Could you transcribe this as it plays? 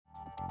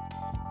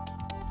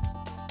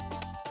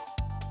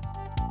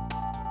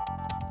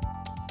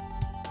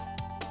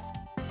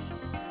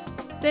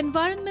The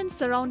environment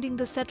surrounding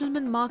the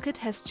settlement market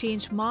has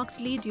changed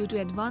markedly due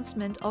to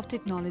advancement of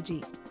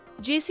technology.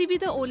 JCB,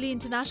 the only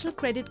international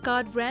credit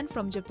card brand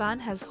from Japan,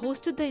 has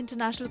hosted the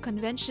international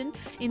convention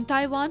in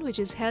Taiwan, which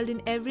is held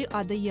in every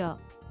other year.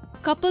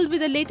 Coupled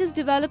with the latest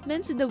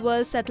developments in the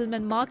world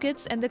settlement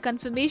markets and the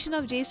confirmation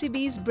of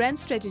JCB's brand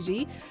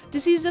strategy,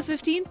 this is the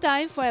 15th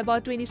time for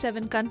about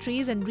 27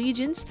 countries and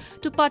regions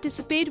to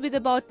participate with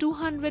about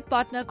 200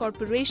 partner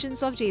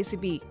corporations of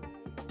JCB.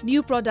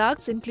 New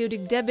products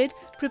including debit,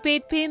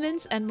 prepaid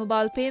payments and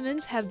mobile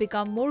payments have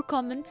become more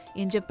common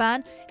in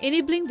Japan,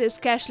 enabling this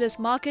cashless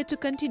market to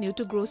continue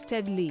to grow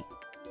steadily.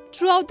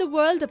 Throughout the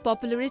world, the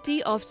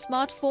popularity of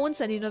smartphones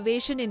and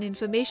innovation in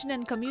information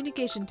and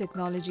communication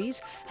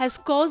technologies has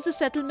caused the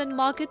settlement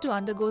market to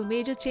undergo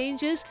major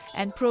changes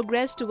and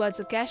progress towards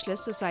a cashless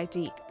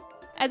society.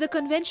 At the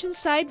convention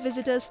site,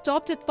 visitors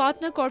stopped at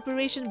partner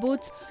corporation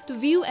booths to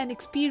view and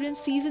experience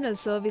seasonal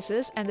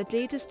services and the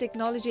latest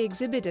technology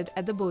exhibited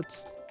at the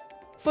booths.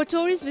 For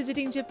tourists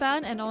visiting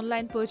Japan, an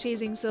online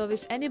purchasing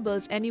service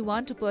enables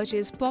anyone to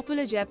purchase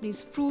popular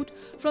Japanese fruit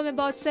from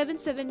about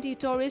 770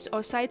 tourist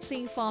or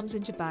sightseeing farms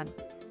in Japan.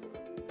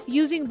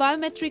 Using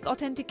biometric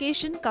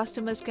authentication,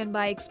 customers can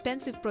buy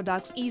expensive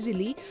products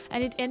easily,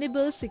 and it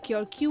enables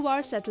secure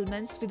QR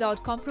settlements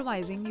without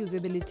compromising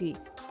usability.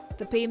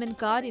 The payment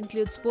card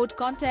includes both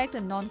contact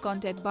and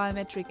non-contact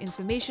biometric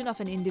information of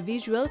an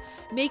individual,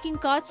 making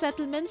card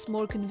settlements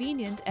more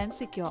convenient and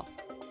secure.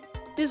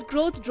 This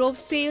growth drove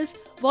sales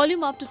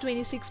volume up to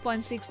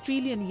 26.6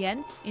 trillion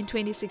yen in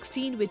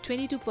 2016 with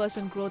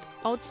 22% growth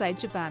outside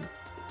Japan.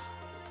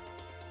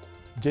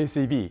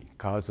 JCB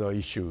cards are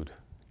issued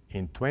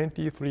in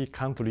 23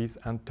 countries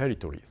and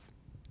territories.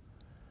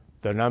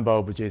 The number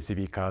of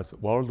JCB cards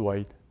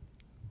worldwide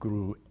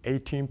grew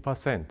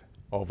 18%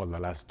 over the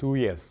last 2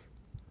 years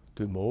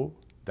to more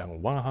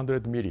than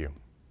 100 million.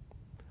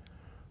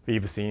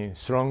 We've seen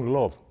strong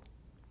growth,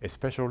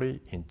 especially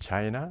in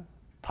China,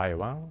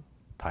 Taiwan,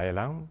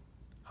 Thailand,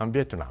 and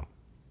Vietnam,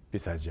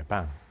 besides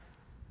Japan.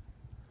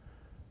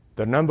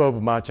 The number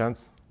of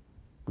merchants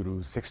grew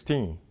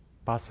 16%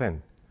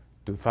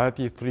 to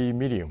 33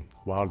 million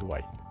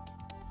worldwide.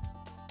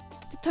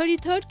 The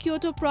 33rd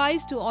Kyoto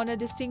Prize to honor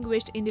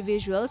distinguished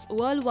individuals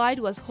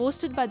worldwide was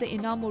hosted by the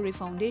Inamori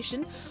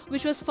Foundation,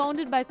 which was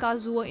founded by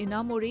Kazuo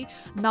Inamori,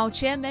 now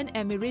Chairman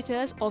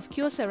Emeritus of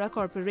Kyocera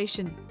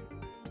Corporation.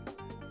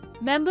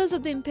 Members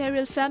of the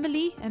Imperial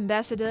Family,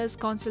 ambassadors,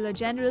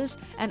 Consul-generals,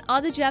 and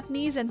other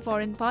Japanese and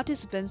foreign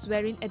participants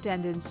were in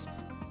attendance.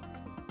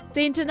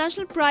 The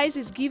international prize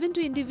is given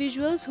to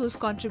individuals whose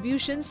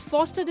contributions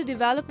foster the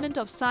development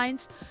of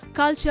science,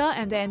 culture,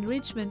 and the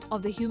enrichment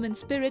of the human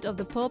spirit of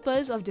the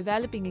purpose of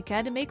developing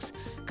academics,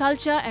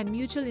 culture, and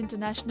mutual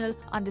international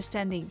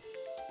understanding.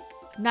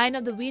 9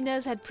 of the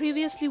winners had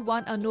previously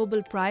won a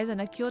Nobel Prize and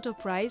a Kyoto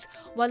Prize,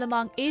 while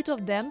among 8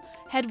 of them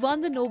had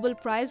won the Nobel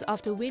Prize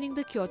after winning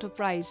the Kyoto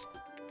Prize.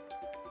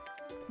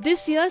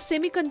 This year,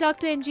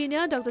 semiconductor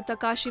engineer Dr.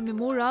 Takashi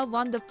Mimura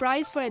won the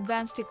prize for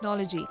advanced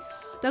technology.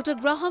 Dr.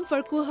 Graham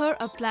Farquhar,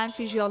 a plant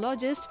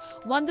physiologist,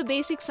 won the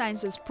Basic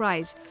Sciences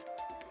Prize.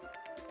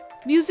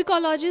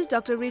 Musicologist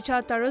Dr.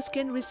 Richard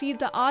Taruskin received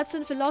the Arts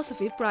and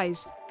Philosophy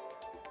Prize.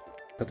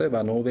 例え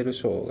ばノーベル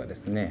賞がで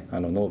すね、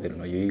ノーベル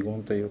の遺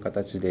言という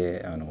形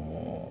で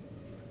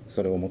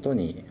それをもと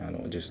に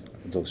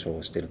贈賞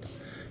をしていると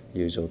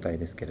いう状態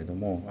ですけれど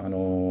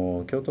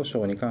も、京都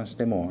賞に関し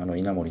ても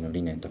稲盛の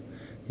理念と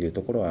いう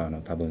ところは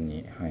多分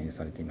に反映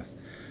されています。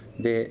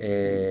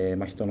で、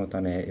人のた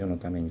め世の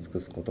ために尽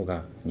くすこと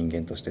が人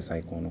間として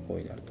最高の行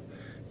為である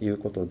という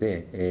こと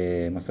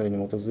で、それ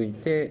に基づい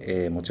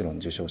て、もちろん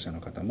受賞者の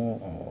方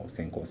も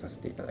選考させ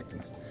ていただいてい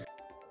ます。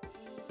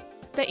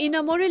The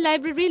Inamori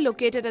Library,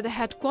 located at the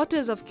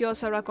headquarters of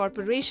Kyocera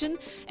Corporation,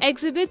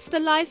 exhibits the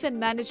life and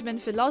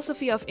management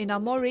philosophy of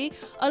Inamori,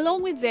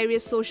 along with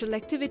various social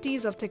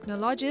activities of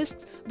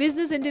technologists,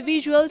 business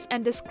individuals,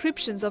 and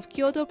descriptions of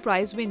Kyoto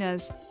Prize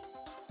winners.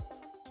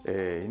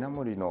 稲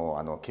盛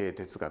の経営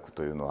哲学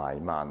というのは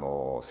今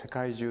世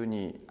界中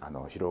に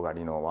広が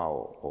りの輪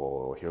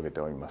を広げ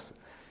ております。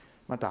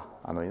また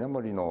稲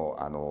盛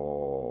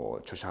の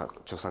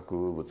著作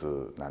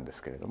物なんで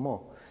すけれど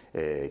も、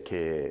経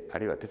営あ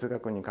るいは哲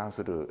学に関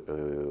する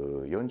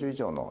40以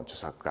上の著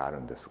作がある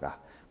んですが、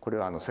これ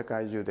は世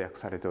界中で訳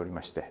されており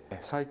まして、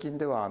最近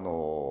では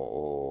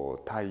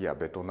タイや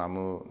ベトナ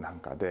ムなん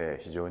かで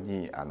非常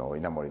に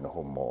稲盛の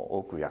本も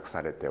多く訳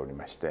されており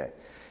まして、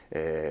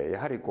や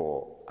はり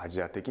ア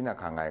ジア的な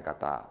考え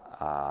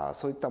方、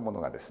そういったもの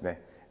がです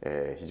ね、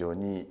非常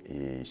に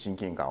親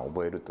近感を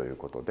覚えるという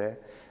こと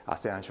で、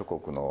ASEAN 諸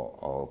国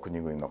の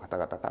国々の方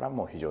々から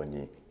も非常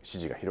に支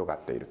持が広がっ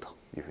ていると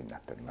いうふうにな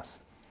っておりま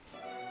す。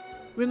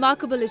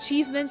Remarkable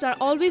achievements are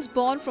always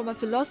born from a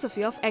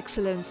philosophy of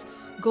excellence.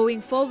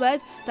 Going forward,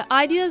 the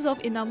ideas of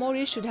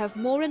Inamori should have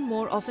more and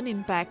more of an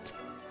impact.